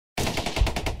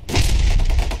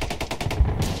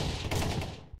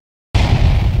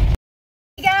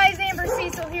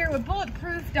here with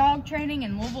Bulletproof Dog Training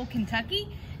in Louisville, Kentucky.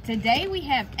 Today we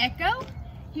have Echo.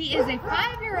 He is a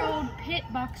 5-year-old pit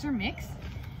boxer mix.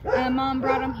 Mom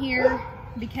brought him here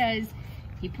because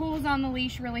he pulls on the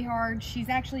leash really hard. She's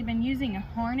actually been using a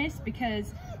harness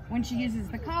because when she uses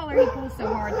the collar, he pulls so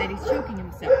hard that he's choking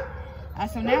himself.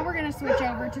 So now we're going to switch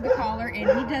over to the collar,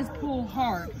 and he does pull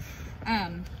hard.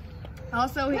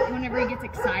 Also, whenever he gets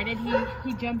excited,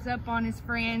 he jumps up on his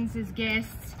friends, his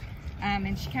guests,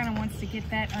 and she kind of wants to get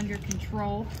that under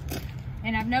control.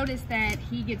 And I've noticed that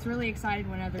he gets really excited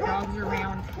when other dogs are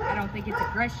around. I don't think it's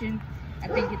aggression. I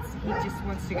think he just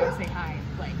wants to go say hi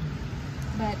and play.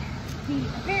 But he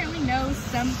apparently knows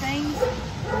some things.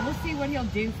 So we'll see what he'll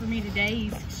do for me today.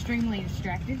 He's extremely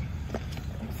distracted.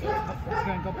 Let's see. Oh, he's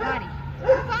going to go potty.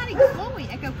 Go potty. Good boy.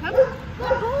 Echo, come.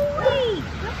 Good boy.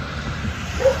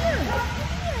 Come here.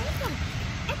 Echo.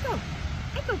 Echo.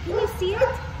 Echo, can you see it?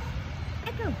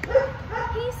 Echo,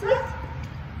 can you see it?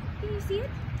 Can you see it?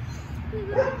 Good.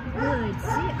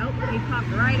 See it? Oh, he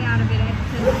popped right out of it.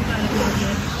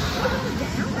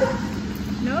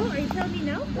 Down? No? Are you telling me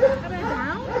no? How about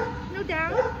down? No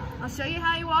down. I'll show you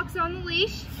how he walks on the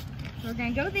leash. We're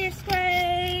going to go this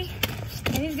way.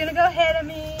 And he's going to go ahead of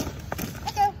me.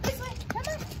 Echo, this way. Come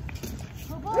on.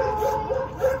 Good boy.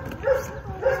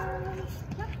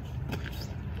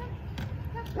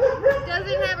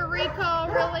 Doesn't have a recall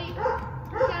really.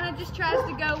 Kind of just tries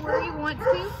to go where he wants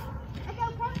to.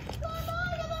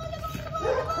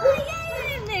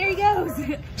 And there he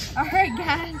goes. All right,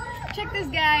 guys, check this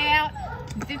guy out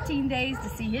in 15 days to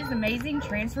see his amazing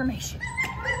transformation.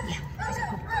 Yeah.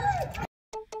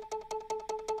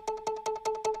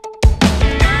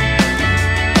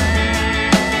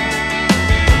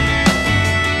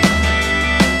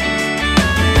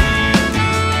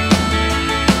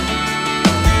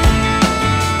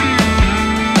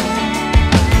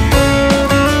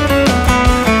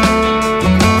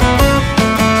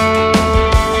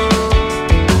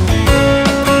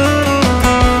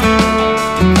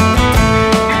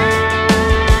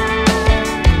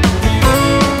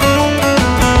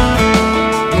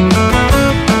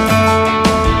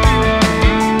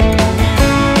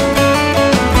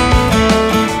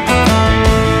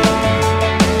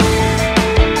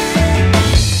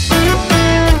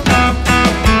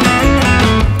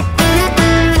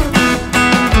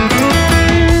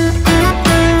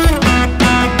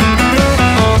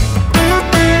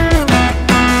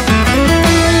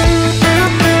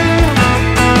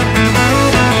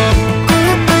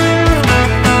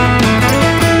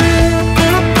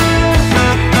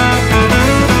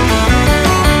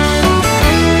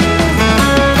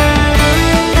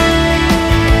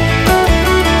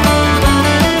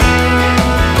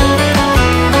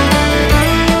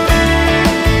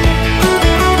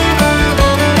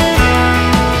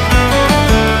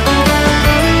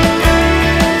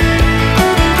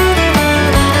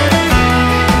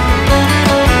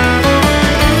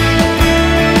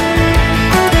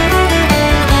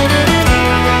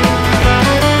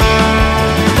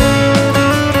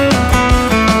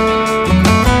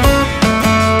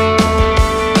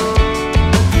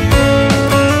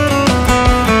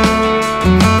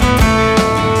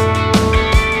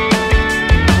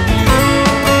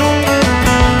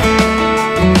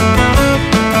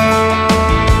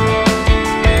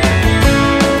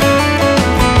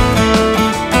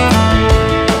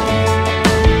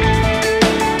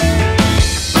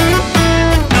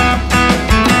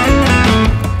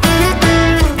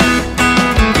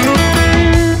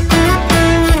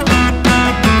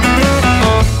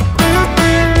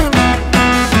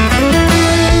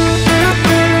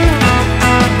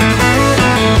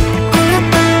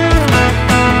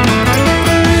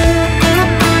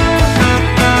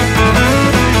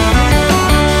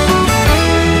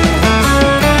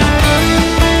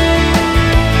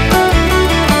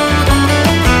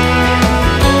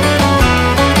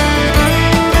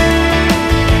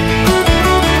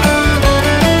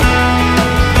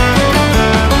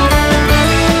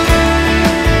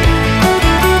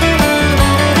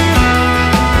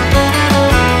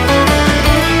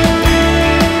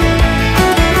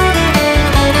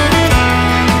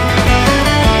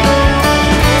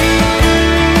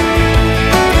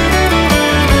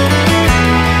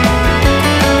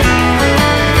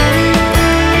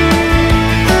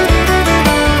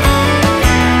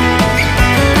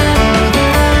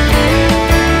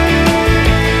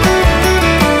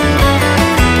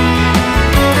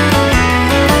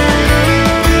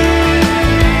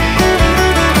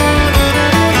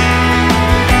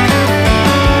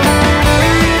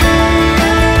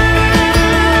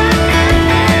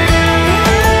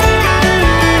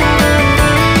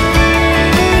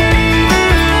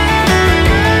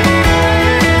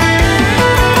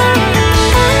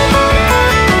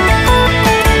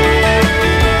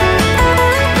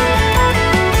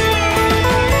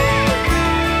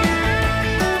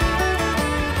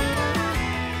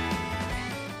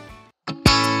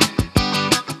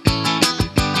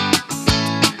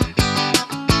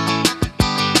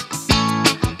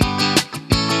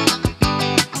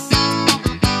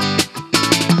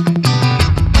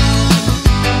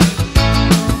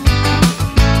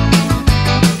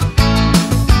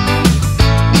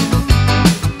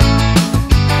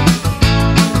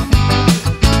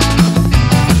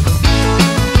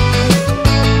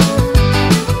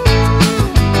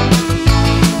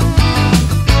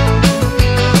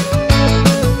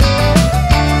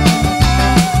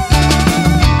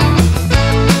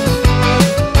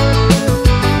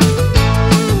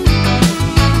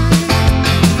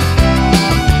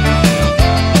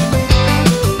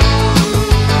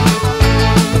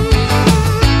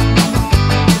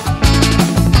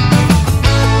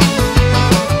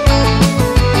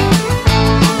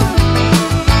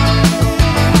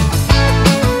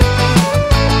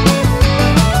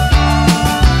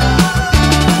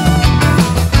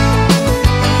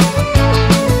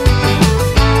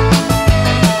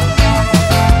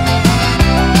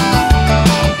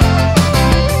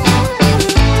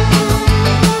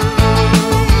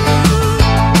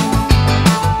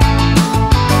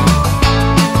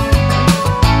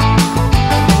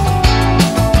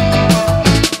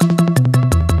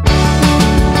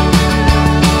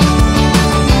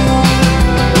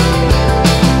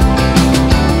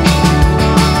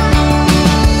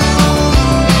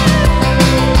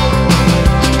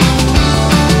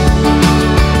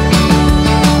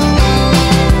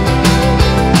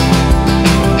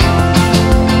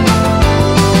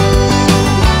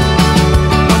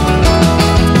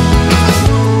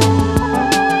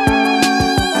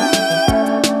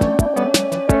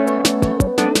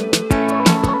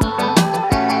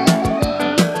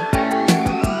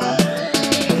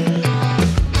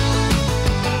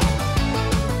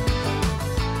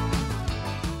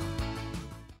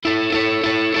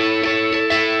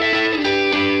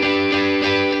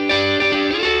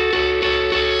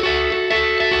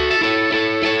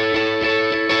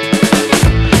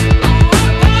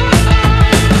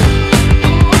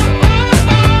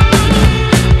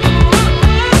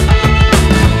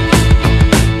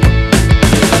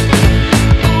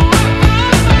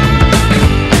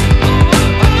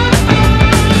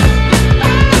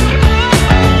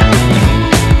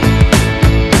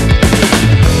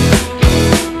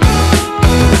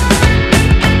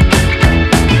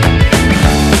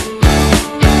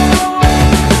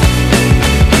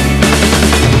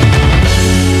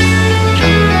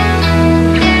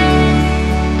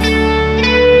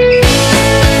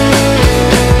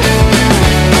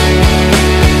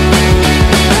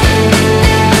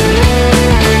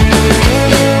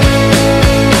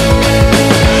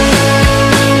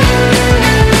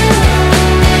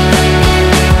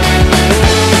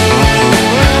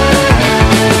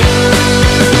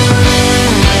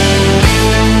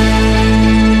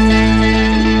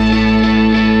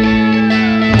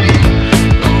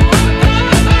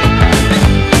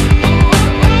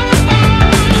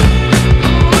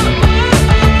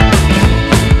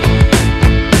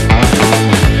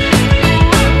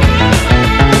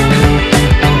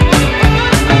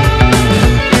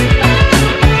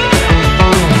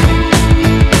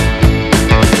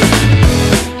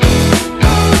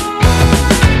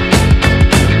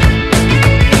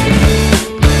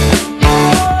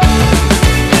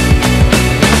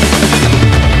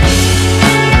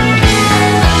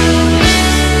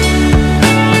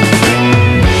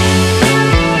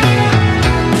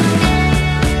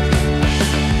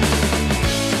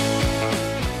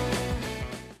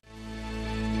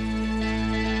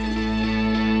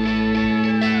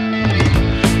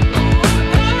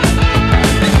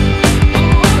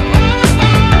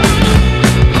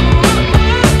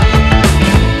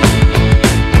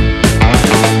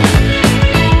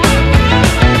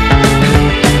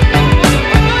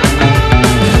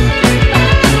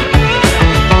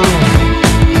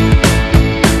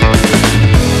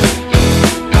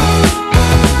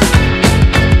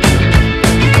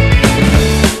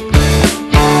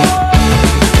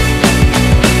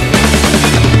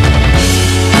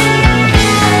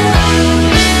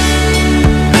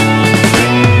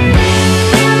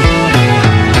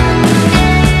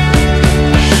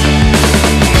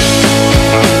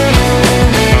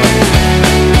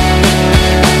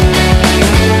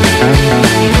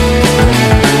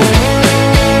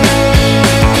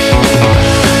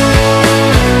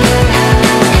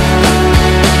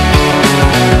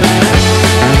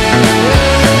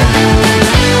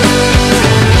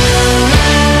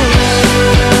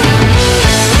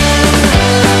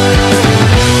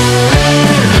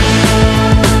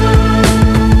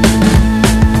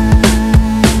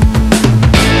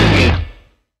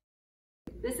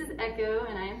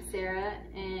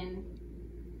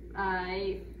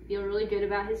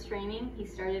 training. He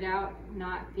started out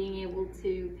not being able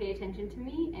to pay attention to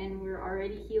me, and we're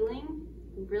already healing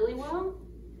really well.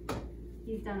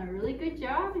 He's done a really good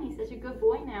job, and he's such a good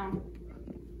boy now.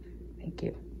 Thank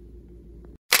you.